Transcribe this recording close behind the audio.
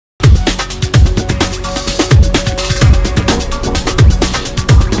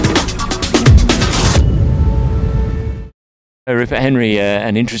Rupert Henry,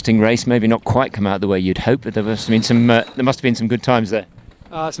 an interesting race, maybe not quite come out the way you'd hope, but there must have been some good times there.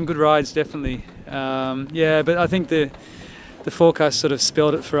 Some good rides, definitely. Yeah, but I think the forecast sort of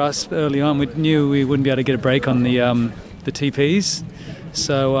spelled it for us early on. We knew we wouldn't be able to get a break on the TPs,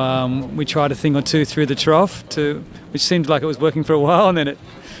 so we tried a thing or two through the trough, which seemed like it was working for a while, and then it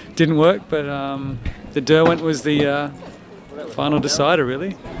didn't work. But the Derwent was the final decider,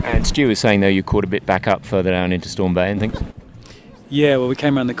 really. And Stu was saying, though, you caught a bit back up further down into Storm Bay and things. Yeah, well, we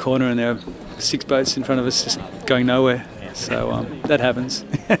came around the corner and there were 6 boats in front of us just going nowhere. So that happens.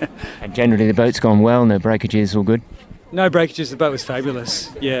 And generally the boat's gone well, no breakages, all good? No breakages, the boat was fabulous.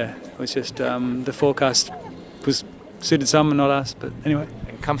 Yeah, it was just the forecast suited some and not us, but anyway.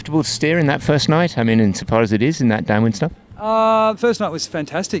 And comfortable to steer in that first night? I mean, insofar as it is in that downwind stuff? First night was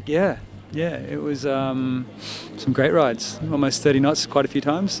fantastic, yeah. Yeah, it was some great rides, almost 30 knots quite a few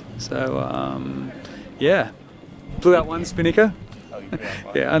times. So, yeah, blew out one spinnaker.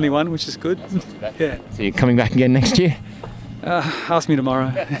 Yeah, only one, which is good. Yeah. So you're coming back again next year? Ask me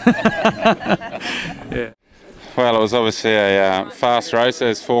tomorrow. Yeah. Well, it was obviously a fast race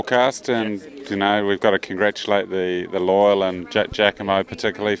as forecast, and you know we've got to congratulate the Loyal and Giacomo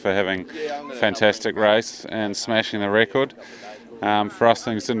particularly for having a fantastic race and smashing the record. For us,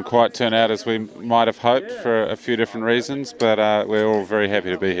 things didn't quite turn out as we might have hoped for a few different reasons, but we're all very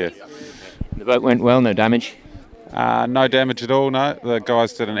happy to be here. The boat went well, no damage? No damage at all, no. The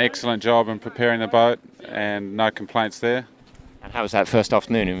guys did an excellent job in preparing the boat and no complaints there. And how was that first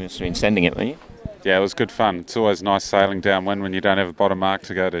afternoon? You must have been sending it, weren't you? Yeah, it was good fun. It's always nice sailing downwind when you don't have a bottom mark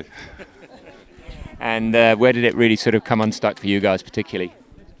to go to. And where did it really sort of come unstuck for you guys particularly?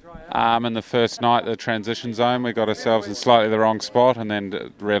 In the first night, the transition zone, we got ourselves in slightly the wrong spot, and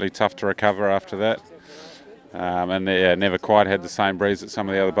then really tough to recover after that. And never quite had the same breeze that some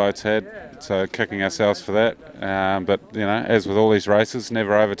of the other boats had, so kicking ourselves for that. But you know, as with all these races,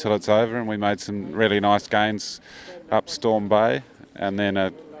 never over till it's over, and we made some really nice gains up Storm Bay, and then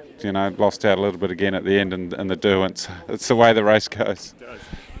lost out a little bit again at the end in the Derwent. It's the way the race goes.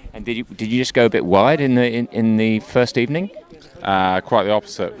 And did you just go a bit wide in the first evening? Quite the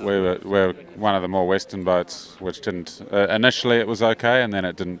opposite. We're one of the more western boats, which didn't. Initially, it was okay, and then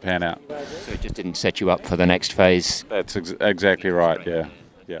it didn't pan out. So it just didn't set you up for the next phase. That's exactly right. Yeah.